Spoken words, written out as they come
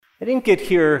I didn't get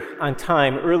here on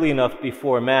time early enough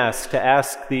before Mass to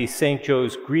ask the St.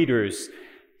 Joe's greeters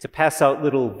to pass out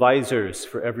little visors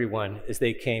for everyone as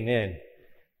they came in,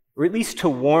 or at least to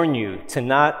warn you to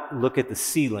not look at the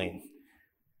ceiling.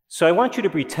 So I want you to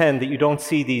pretend that you don't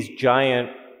see these giant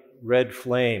red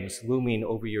flames looming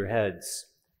over your heads.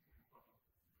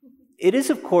 It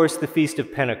is, of course, the Feast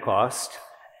of Pentecost,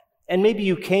 and maybe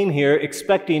you came here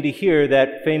expecting to hear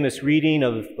that famous reading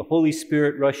of the Holy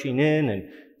Spirit rushing in and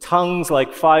tongues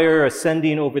like fire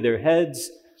ascending over their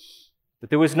heads. But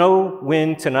there was no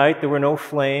wind tonight, there were no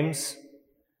flames.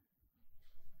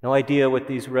 No idea what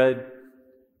these red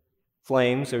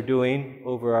flames are doing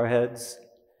over our heads.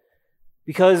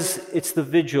 Because it's the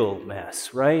Vigil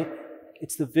Mass, right?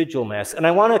 It's the Vigil Mass. And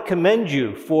I want to commend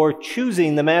you for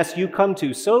choosing the Mass you come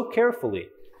to so carefully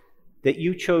that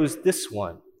you chose this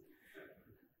one.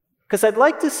 Because I'd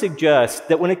like to suggest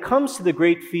that when it comes to the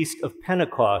great Feast of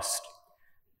Pentecost,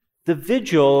 the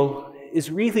Vigil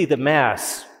is really the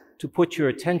Mass to put your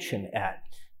attention at.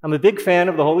 I'm a big fan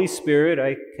of the Holy Spirit.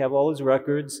 I have all his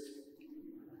records.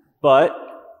 But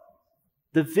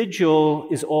the Vigil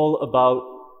is all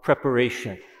about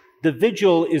preparation. The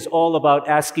Vigil is all about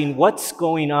asking what's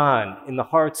going on in the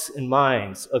hearts and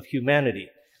minds of humanity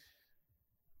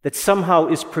that somehow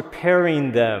is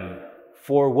preparing them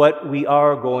for what we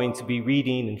are going to be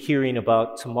reading and hearing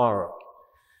about tomorrow.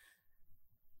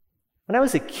 When I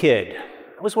was a kid,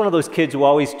 I was one of those kids who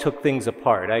always took things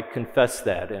apart. I confess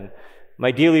that. And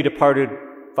my dearly departed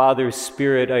father's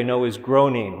spirit, I know, is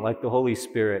groaning like the Holy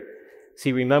Spirit as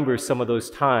he remembers some of those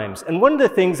times. And one of the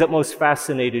things that most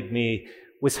fascinated me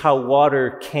was how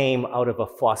water came out of a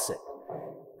faucet.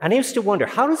 And I used to wonder,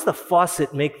 how does the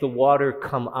faucet make the water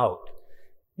come out?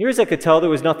 Near as I could tell, there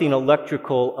was nothing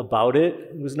electrical about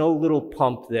it. There was no little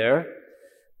pump there.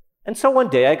 And so one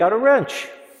day I got a wrench.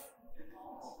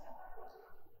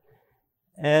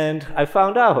 And I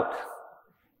found out.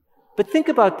 But think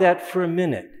about that for a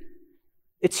minute.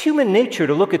 It's human nature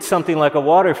to look at something like a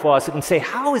water faucet and say,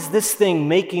 how is this thing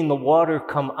making the water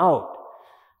come out?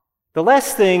 The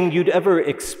last thing you'd ever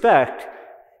expect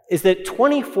is that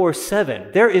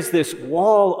 24/7, there is this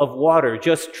wall of water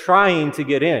just trying to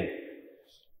get in.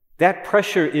 That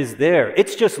pressure is there.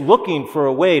 It's just looking for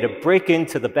a way to break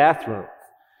into the bathroom.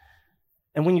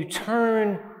 And when you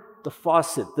turn the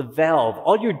faucet, the valve,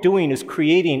 all you're doing is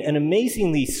creating an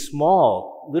amazingly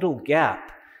small little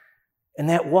gap. And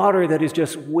that water that is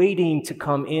just waiting to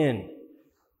come in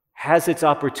has its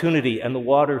opportunity and the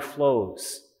water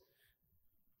flows.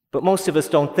 But most of us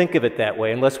don't think of it that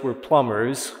way unless we're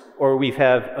plumbers or we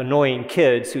have annoying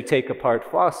kids who take apart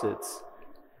faucets.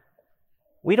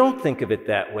 We don't think of it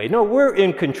that way. No, we're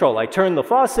in control. I turn the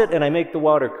faucet and I make the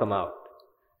water come out.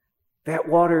 That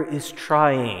water is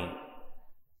trying.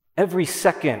 Every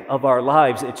second of our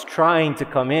lives, it's trying to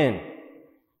come in.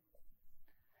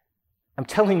 I'm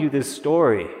telling you this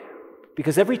story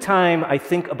because every time I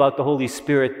think about the Holy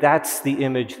Spirit, that's the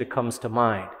image that comes to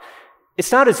mind.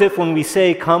 It's not as if when we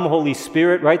say, "Come, Holy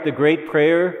Spirit," right, the great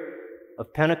prayer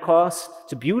of Pentecost,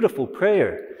 it's a beautiful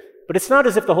prayer. But it's not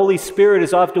as if the Holy Spirit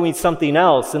is off doing something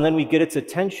else and then we get its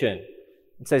attention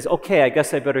and says, "Okay, I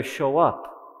guess I better show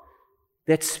up."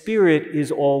 That Spirit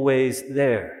is always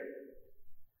there.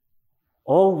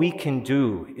 All we can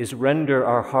do is render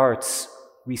our hearts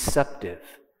receptive.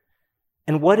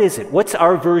 And what is it? What's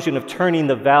our version of turning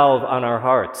the valve on our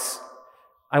hearts?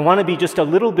 I want to be just a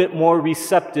little bit more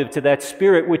receptive to that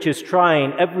Spirit which is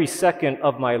trying every second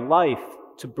of my life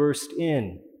to burst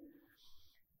in.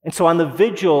 And so on the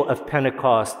Vigil of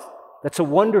Pentecost, that's a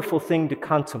wonderful thing to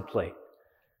contemplate.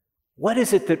 What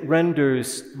is it that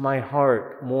renders my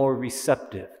heart more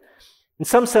receptive? In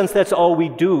some sense, that's all we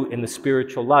do in the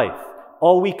spiritual life.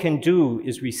 All we can do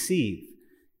is receive.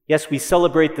 Yes, we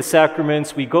celebrate the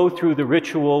sacraments, we go through the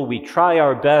ritual, we try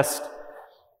our best,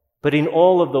 but in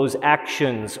all of those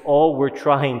actions, all we're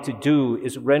trying to do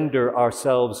is render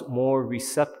ourselves more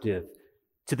receptive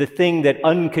to the thing that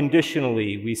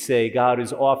unconditionally we say God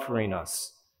is offering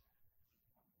us.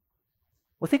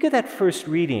 Well, think of that first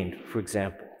reading, for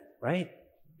example, right?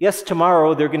 Yes,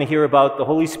 tomorrow they're going to hear about the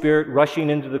Holy Spirit rushing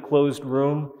into the closed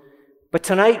room. But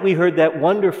tonight we heard that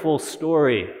wonderful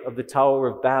story of the Tower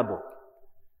of Babel.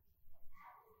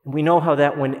 And we know how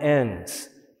that one ends.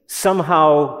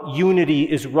 Somehow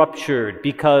unity is ruptured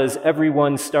because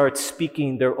everyone starts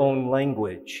speaking their own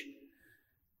language.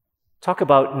 Talk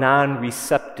about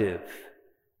non-receptive.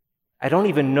 I don't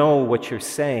even know what you're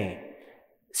saying.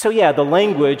 So yeah, the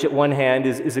language at one hand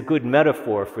is a good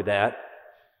metaphor for that.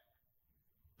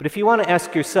 But if you want to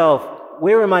ask yourself,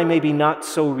 where am I maybe not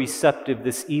so receptive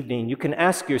this evening? You can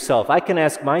ask yourself, I can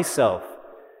ask myself,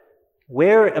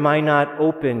 Where am I not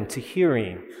open to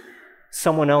hearing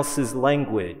someone else's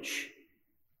language?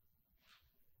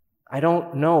 I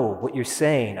don't know what you're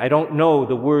saying. I don't know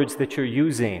the words that you're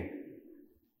using.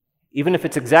 Even if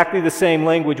it's exactly the same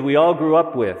language we all grew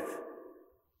up with,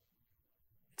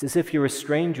 it's as if you're a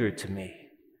stranger to me.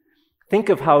 Think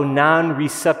of how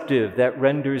non-receptive that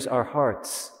renders our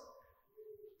hearts.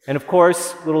 And of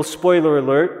course, little spoiler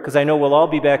alert, because I know we'll all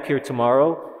be back here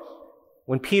tomorrow,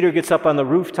 when Peter gets up on the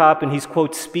rooftop and he's,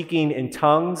 quote, speaking in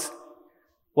tongues,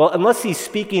 well, unless he's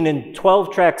speaking in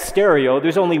 12-track stereo,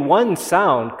 there's only one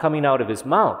sound coming out of his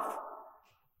mouth.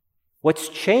 What's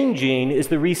changing is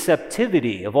the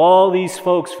receptivity of all these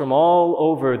folks from all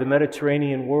over the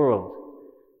Mediterranean world.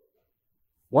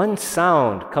 One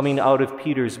sound coming out of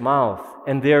Peter's mouth,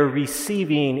 and they're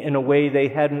receiving in a way they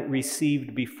hadn't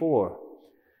received before.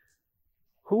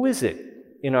 Who is it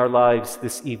in our lives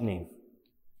this evening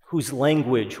whose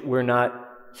language we're not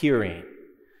hearing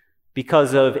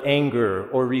because of anger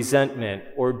or resentment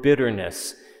or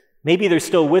bitterness? Maybe they're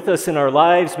still with us in our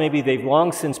lives, maybe they've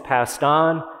long since passed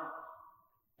on,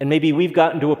 and maybe we've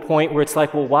gotten to a point where it's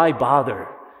like, well, why bother?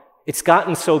 It's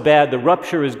gotten so bad, the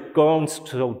rupture has gone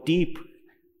so deep,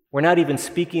 we're not even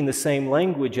speaking the same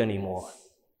language anymore.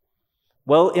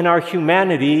 Well, in our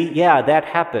humanity, yeah, that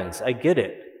happens. I get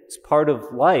it. It's part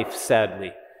of life,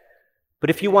 sadly. But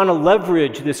if you want to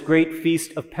leverage this great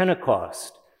feast of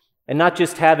Pentecost and not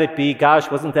just have it be, gosh,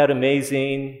 wasn't that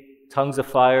amazing? Tongues of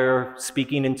fire,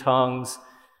 speaking in tongues.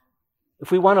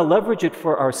 If we want to leverage it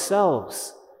for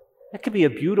ourselves, that could be a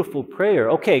beautiful prayer.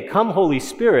 Okay, come Holy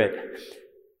Spirit,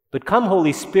 but come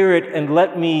Holy Spirit and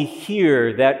let me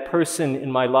hear that person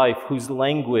in my life whose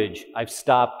language I've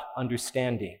stopped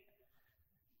understanding.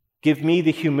 Give me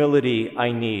the humility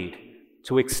I need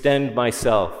to extend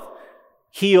myself,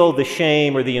 heal the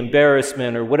shame or the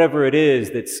embarrassment or whatever it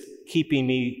is that's keeping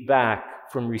me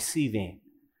back from receiving.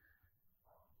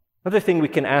 Another thing we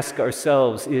can ask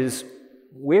ourselves is,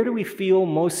 where do we feel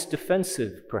most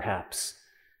defensive, perhaps?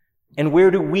 And where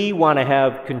do we want to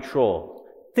have control?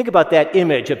 Think about that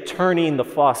image of turning the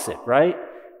faucet, right?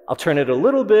 I'll turn it a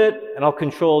little bit, and I'll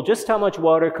control just how much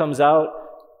water comes out.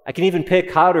 I can even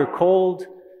pick hot or cold.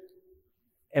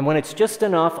 And when it's just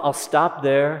enough, I'll stop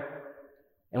there.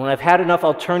 And when I've had enough,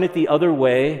 I'll turn it the other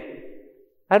way.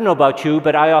 I don't know about you,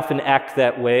 but I often act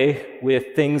that way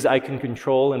with things I can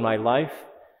control in my life.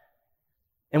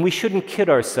 And we shouldn't kid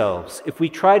ourselves. If we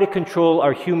try to control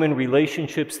our human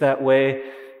relationships that way,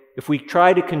 if we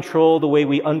try to control the way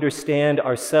we understand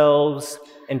ourselves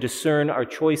and discern our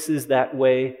choices that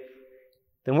way,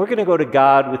 then we're going to go to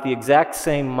God with the exact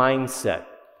same mindset.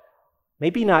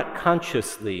 Maybe not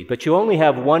consciously, but you only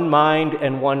have one mind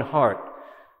and one heart.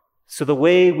 So the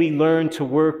way we learn to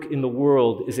work in the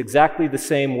world is exactly the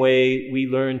same way we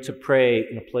learn to pray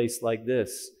in a place like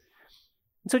this.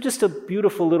 And so just a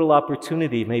beautiful little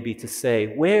opportunity maybe to say,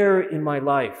 where in my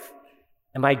life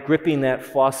am I gripping that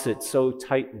faucet so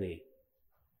tightly?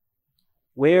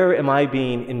 Where am I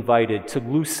being invited to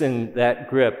loosen that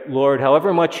grip? Lord,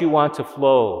 however much you want to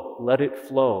flow, let it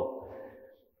flow.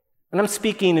 And I'm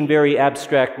speaking in very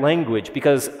abstract language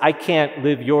because I can't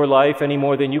live your life any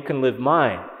more than you can live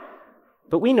mine.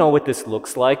 But we know what this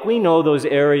looks like. We know those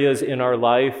areas in our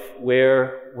life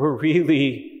where we're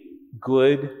really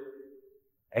good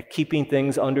at keeping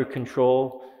things under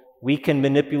control. We can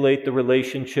manipulate the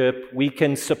relationship. We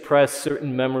can suppress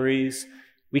certain memories.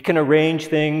 We can arrange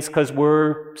things because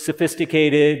we're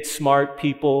sophisticated, smart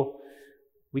people.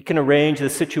 We can arrange the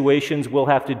situations we'll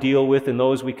have to deal with and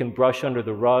those we can brush under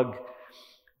the rug.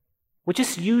 We'll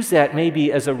just use that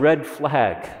maybe as a red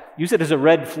flag. Use it as a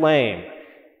red flame.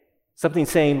 Something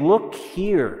saying, look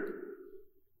here.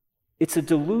 It's a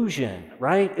delusion,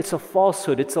 right? It's a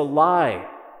falsehood. It's a lie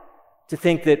to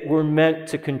think that we're meant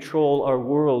to control our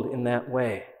world in that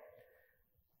way.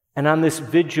 And on this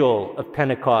vigil of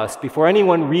Pentecost, before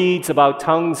anyone reads about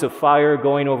tongues of fire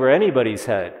going over anybody's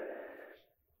head,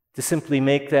 to simply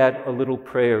make that a little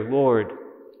prayer. Lord,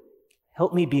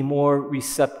 help me be more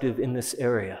receptive in this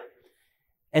area.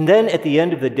 And then at the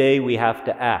end of the day, we have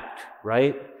to act,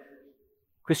 right?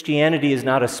 Christianity is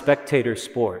not a spectator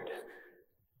sport.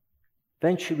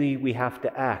 Eventually, we have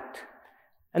to act.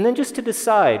 And then just to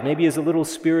decide, maybe as a little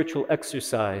spiritual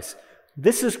exercise,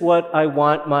 this is what I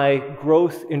want my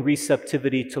growth in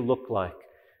receptivity to look like.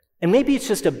 And maybe it's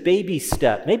just a baby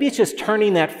step. Maybe it's just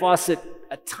turning that faucet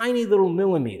a tiny little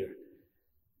millimeter.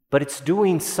 But it's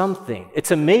doing something.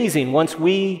 It's amazing once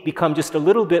we become just a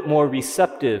little bit more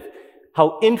receptive,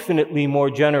 how infinitely more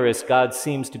generous God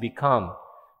seems to become.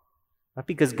 Not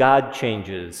because God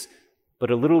changes,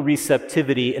 but a little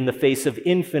receptivity in the face of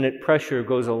infinite pressure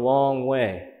goes a long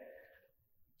way.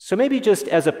 So maybe just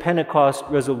as a Pentecost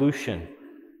resolution,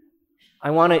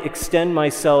 I want to extend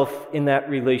myself in that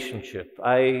relationship.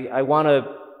 I want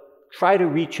to try to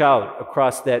reach out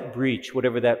across that breach,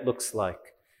 whatever that looks like.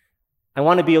 I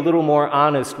want to be a little more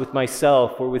honest with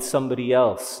myself or with somebody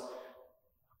else.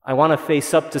 I want to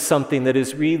face up to something that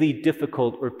is really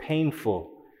difficult or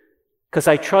painful, because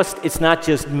I trust it's not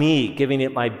just me giving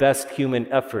it my best human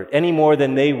effort, any more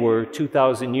than they were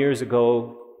 2,000 years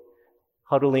ago,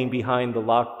 huddling behind the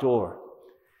locked door.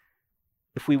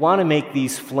 If we want to make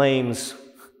these flames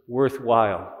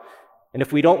worthwhile, and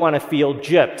if we don't want to feel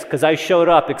gypped, because I showed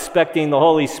up expecting the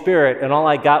Holy Spirit and all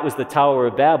I got was the Tower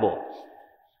of Babel,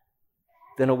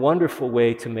 then a wonderful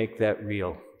way to make that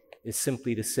real is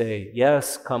simply to say,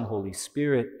 yes, come Holy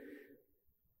Spirit,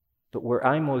 but where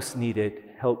I most need it,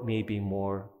 help me be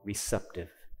more receptive.